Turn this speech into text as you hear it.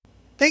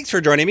Thanks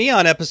for joining me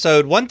on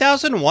episode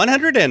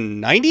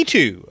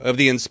 1192 of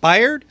the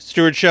Inspired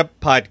Stewardship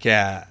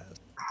Podcast.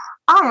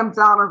 I am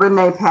Donna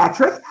Renee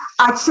Patrick.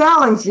 I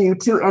challenge you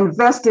to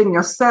invest in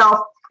yourself,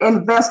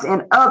 invest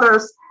in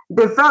others,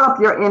 develop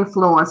your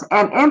influence,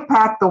 and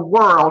impact the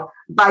world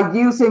by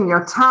using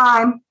your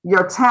time,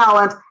 your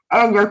talent,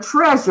 and your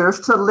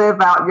treasures to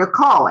live out your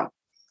calling.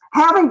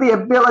 Having the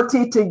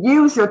ability to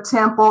use your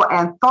temple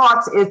and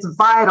thoughts is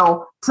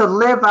vital to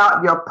live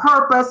out your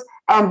purpose.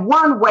 And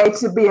one way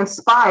to be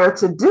inspired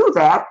to do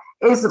that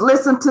is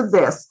listen to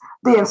this,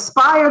 the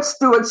Inspired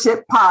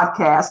Stewardship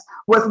Podcast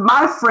with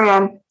my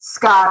friend,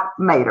 Scott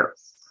Mater.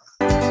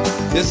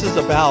 This is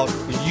about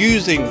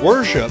using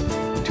worship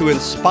to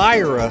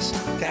inspire us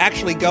to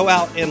actually go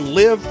out and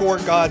live for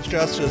God's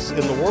justice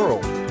in the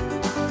world.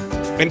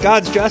 And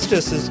God's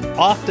justice is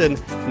often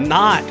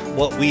not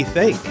what we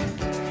think.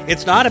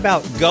 It's not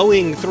about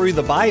going through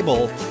the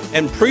Bible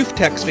and proof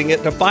texting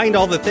it to find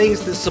all the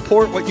things that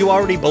support what you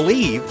already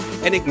believe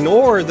and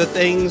ignore the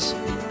things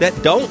that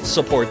don't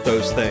support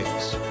those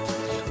things.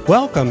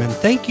 Welcome and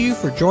thank you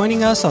for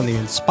joining us on the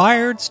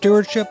Inspired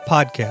Stewardship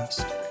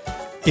Podcast.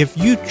 If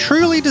you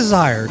truly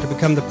desire to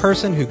become the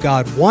person who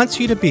God wants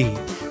you to be,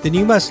 then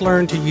you must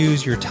learn to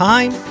use your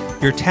time,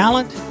 your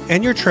talent,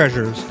 and your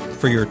treasures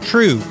for your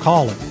true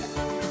calling.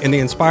 In the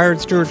Inspired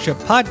Stewardship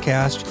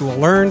Podcast, you will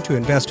learn to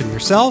invest in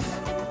yourself,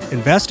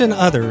 invest in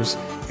others,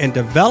 and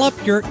develop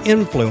your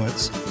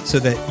influence so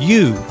that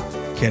you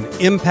can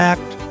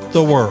impact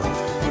the world.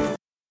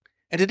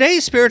 In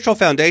today's Spiritual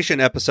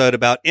Foundation episode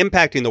about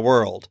impacting the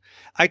world,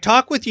 I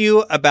talk with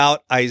you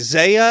about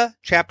Isaiah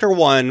chapter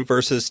 1,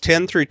 verses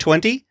 10 through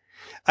 20.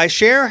 I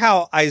share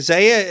how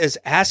Isaiah is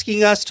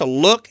asking us to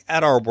look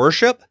at our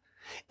worship,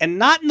 and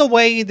not in the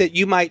way that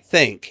you might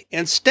think.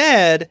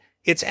 Instead,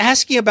 it's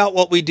asking about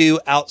what we do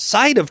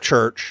outside of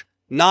church,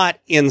 not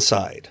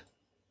inside.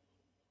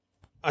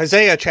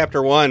 Isaiah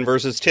chapter 1,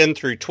 verses 10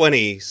 through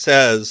 20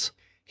 says,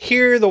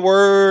 "Hear the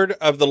word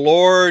of the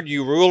Lord,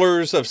 you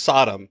rulers of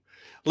Sodom.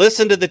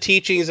 Listen to the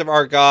teachings of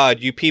our God,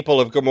 you people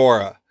of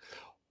Gomorrah.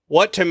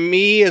 What to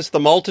me is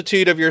the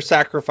multitude of your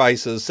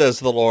sacrifices,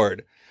 says the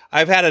Lord.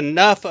 I've had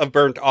enough of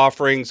burnt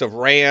offerings of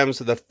rams,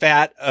 the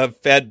fat of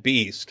fed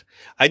beast.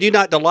 I do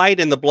not delight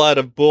in the blood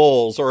of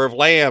bulls or of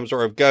lambs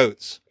or of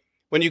goats.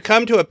 When you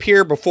come to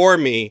appear before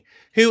me,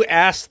 who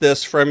asked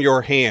this from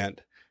your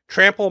hand?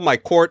 Trample my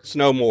courts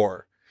no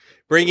more.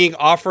 Bringing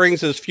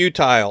offerings is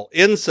futile.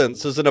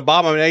 Incense is an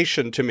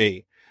abomination to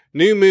me.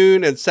 New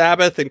moon and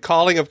Sabbath and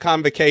calling of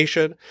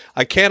convocation.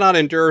 I cannot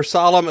endure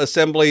solemn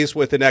assemblies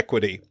with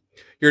iniquity.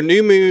 Your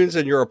new moons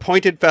and your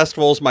appointed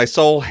festivals my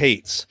soul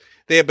hates.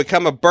 They have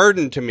become a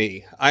burden to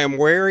me. I am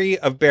weary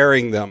of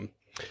bearing them.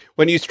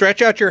 When you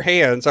stretch out your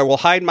hands, I will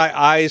hide my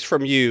eyes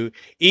from you,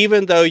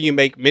 even though you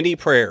make many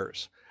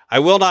prayers. I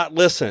will not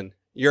listen.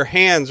 Your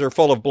hands are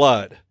full of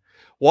blood.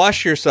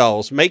 Wash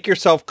yourselves, make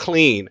yourself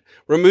clean.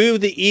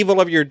 Remove the evil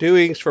of your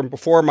doings from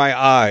before my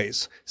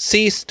eyes.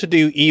 Cease to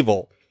do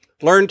evil.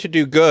 Learn to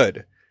do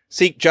good.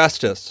 Seek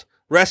justice.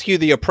 Rescue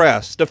the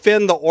oppressed.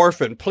 Defend the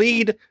orphan.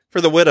 Plead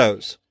for the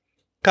widows.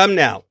 Come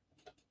now.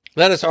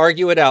 Let us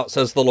argue it out,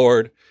 says the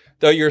Lord.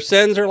 Though your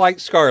sins are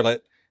like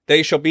scarlet,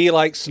 they shall be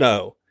like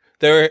snow.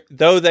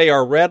 Though they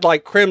are red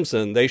like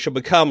crimson, they shall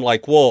become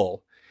like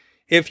wool.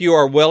 If you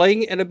are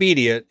willing and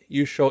obedient,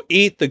 you shall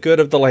eat the good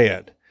of the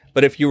land.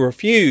 But if you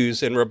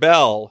refuse and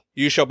rebel,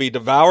 you shall be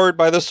devoured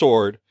by the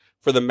sword,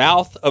 for the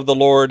mouth of the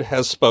Lord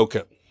has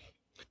spoken."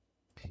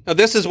 Now,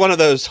 this is one of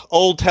those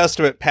Old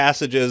Testament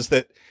passages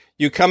that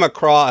you come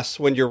across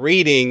when you're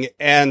reading,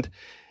 and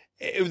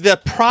the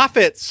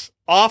prophets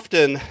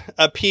often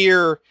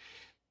appear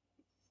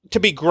to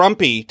be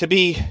grumpy, to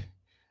be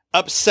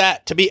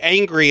upset, to be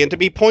angry, and to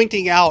be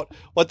pointing out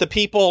what the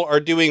people are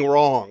doing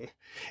wrong.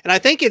 And I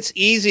think it's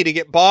easy to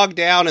get bogged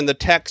down in the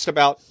text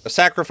about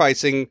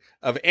sacrificing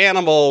of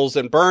animals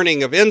and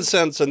burning of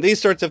incense and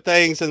these sorts of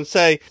things and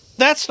say,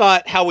 that's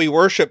not how we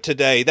worship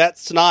today.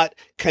 That's not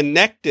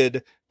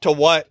connected to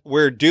what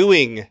we're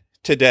doing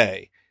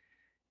today.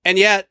 And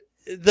yet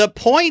the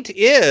point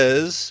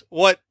is,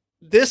 what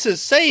this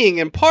is saying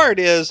in part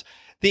is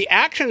the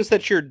actions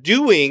that you're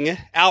doing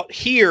out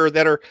here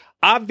that are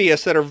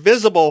obvious, that are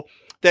visible,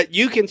 that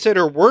you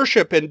consider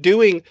worship and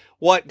doing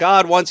what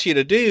God wants you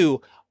to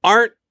do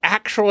aren't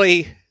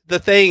actually the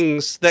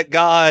things that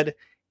God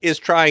is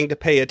trying to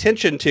pay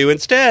attention to.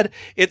 Instead,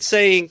 it's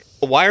saying,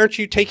 why aren't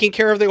you taking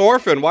care of the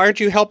orphan? Why aren't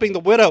you helping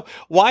the widow?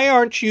 Why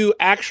aren't you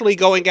actually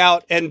going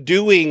out and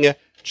doing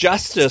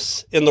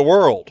justice in the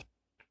world?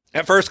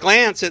 At first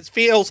glance, it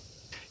feels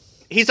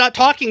he's not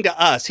talking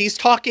to us. He's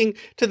talking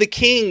to the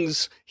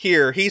kings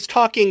here. He's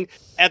talking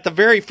at the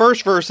very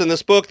first verse in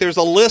this book. There's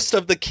a list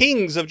of the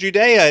kings of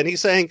Judea, and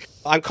he's saying,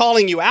 I'm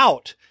calling you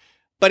out.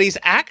 But he's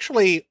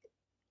actually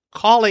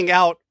calling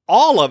out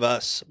all of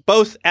us,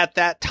 both at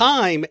that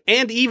time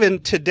and even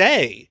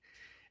today,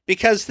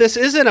 because this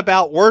isn't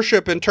about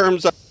worship in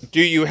terms of,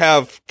 do you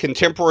have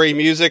contemporary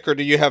music, or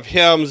do you have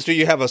hymns? Do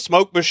you have a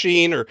smoke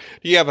machine, or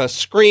do you have a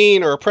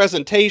screen or a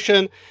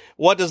presentation?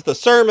 What does the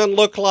sermon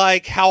look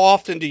like? How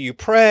often do you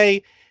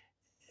pray?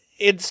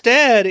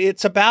 Instead,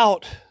 it's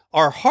about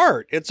our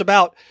heart. It's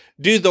about,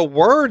 do the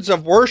words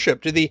of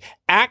worship, do the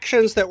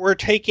actions that we're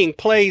taking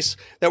place,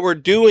 that we're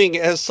doing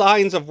as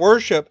signs of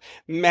worship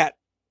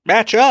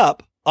match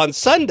up on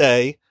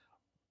Sunday?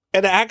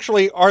 And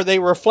actually, are they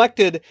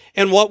reflected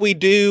in what we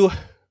do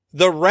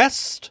the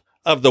rest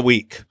of the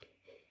week?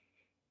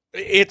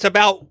 It's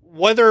about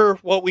whether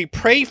what we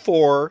pray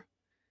for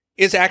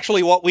is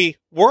actually what we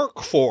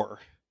work for.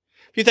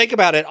 If you think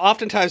about it,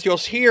 oftentimes you'll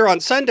hear on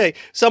Sunday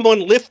someone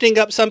lifting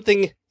up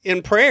something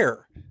in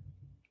prayer.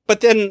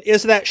 But then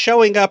is that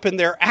showing up in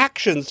their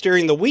actions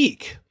during the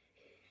week?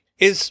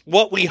 Is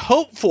what we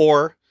hope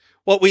for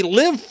what we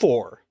live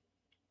for?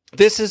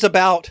 This is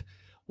about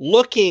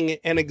looking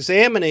and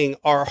examining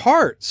our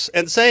hearts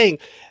and saying,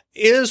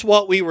 is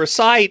what we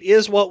recite,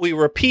 is what we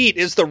repeat,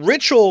 is the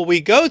ritual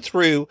we go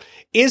through,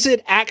 is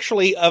it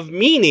actually of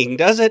meaning?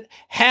 Does it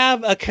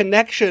have a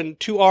connection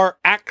to our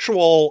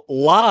actual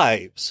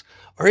lives?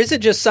 Or is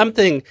it just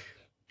something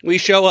we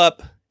show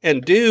up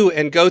and do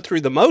and go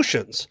through the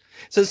motions?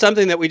 Is it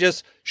something that we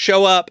just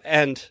show up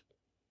and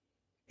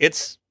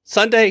it's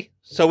Sunday,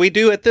 so we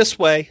do it this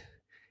way,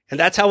 and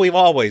that's how we've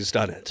always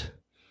done it?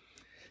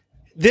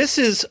 This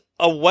is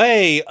a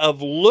way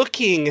of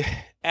looking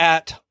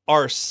at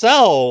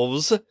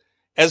ourselves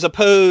as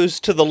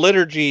opposed to the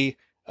liturgy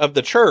of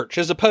the church,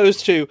 as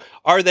opposed to,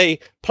 are they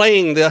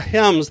playing the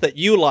hymns that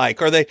you like?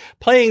 Are they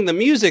playing the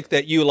music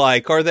that you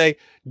like? Are they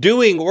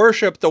doing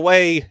worship the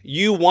way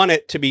you want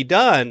it to be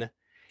done?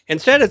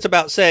 Instead, it's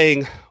about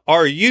saying,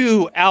 are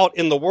you out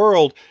in the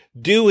world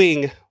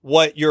doing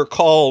what you're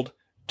called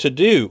to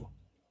do?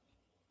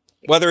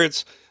 Whether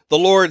it's the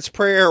Lord's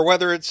Prayer,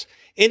 whether it's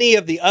any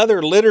of the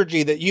other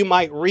liturgy that you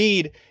might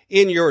read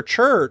in your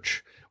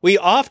church, we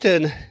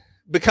often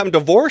become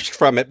divorced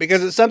from it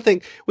because it's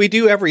something we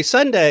do every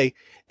Sunday,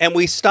 and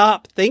we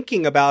stop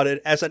thinking about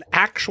it as an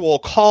actual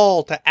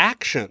call to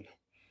action.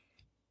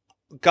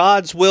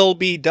 God's will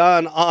be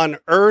done on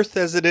earth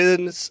as it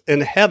is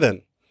in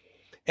heaven.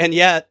 And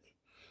yet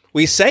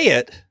we say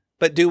it,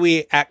 but do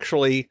we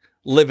actually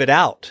live it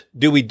out?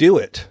 Do we do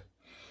it?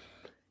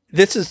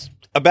 This is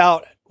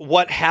about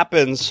what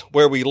happens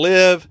where we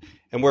live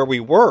and where we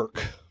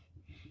work,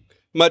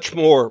 much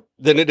more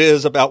than it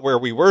is about where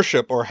we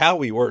worship or how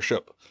we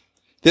worship.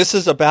 This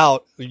is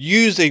about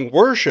using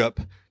worship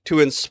to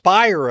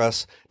inspire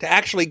us to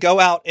actually go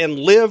out and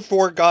live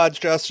for God's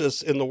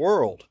justice in the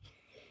world.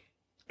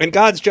 And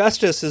God's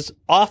justice is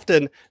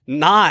often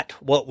not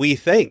what we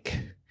think.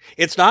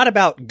 It's not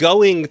about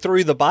going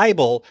through the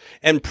Bible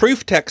and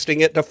proof texting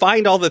it to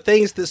find all the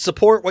things that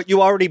support what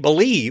you already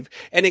believe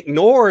and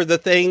ignore the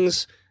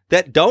things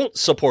that don't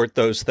support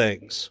those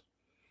things.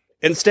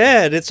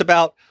 Instead, it's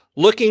about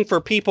looking for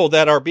people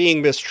that are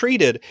being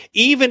mistreated,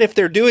 even if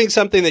they're doing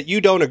something that you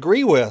don't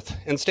agree with,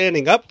 and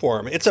standing up for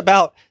them. It's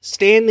about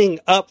standing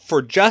up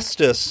for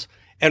justice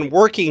and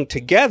working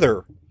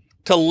together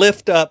to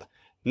lift up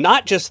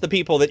not just the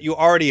people that you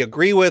already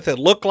agree with and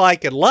look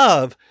like and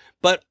love,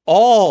 but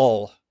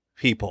all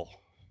people.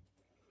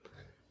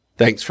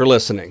 Thanks for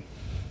listening.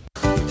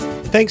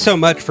 Thanks so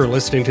much for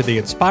listening to the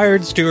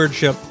Inspired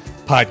Stewardship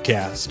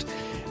Podcast.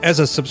 As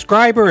a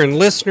subscriber and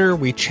listener,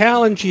 we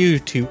challenge you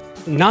to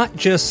not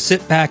just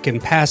sit back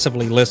and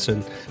passively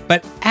listen,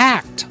 but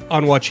act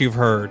on what you've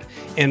heard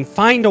and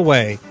find a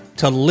way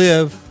to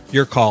live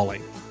your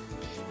calling.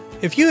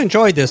 If you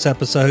enjoyed this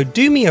episode,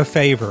 do me a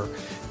favor.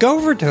 Go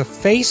over to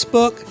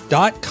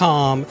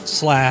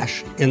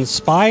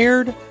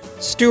facebook.com/inspired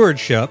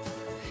stewardship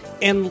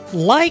and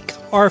like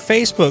our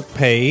Facebook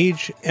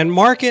page and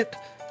mark it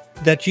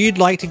that you'd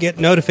like to get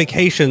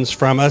notifications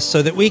from us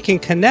so that we can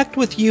connect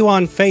with you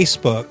on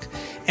Facebook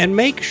and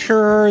make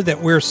sure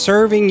that we're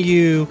serving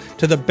you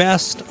to the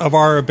best of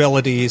our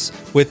abilities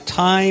with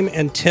time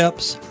and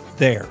tips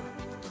there.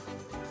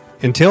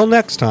 Until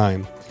next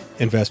time,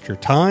 invest your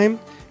time,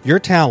 your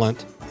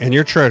talent, and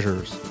your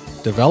treasures.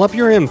 Develop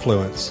your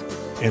influence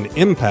and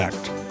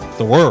impact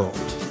the world.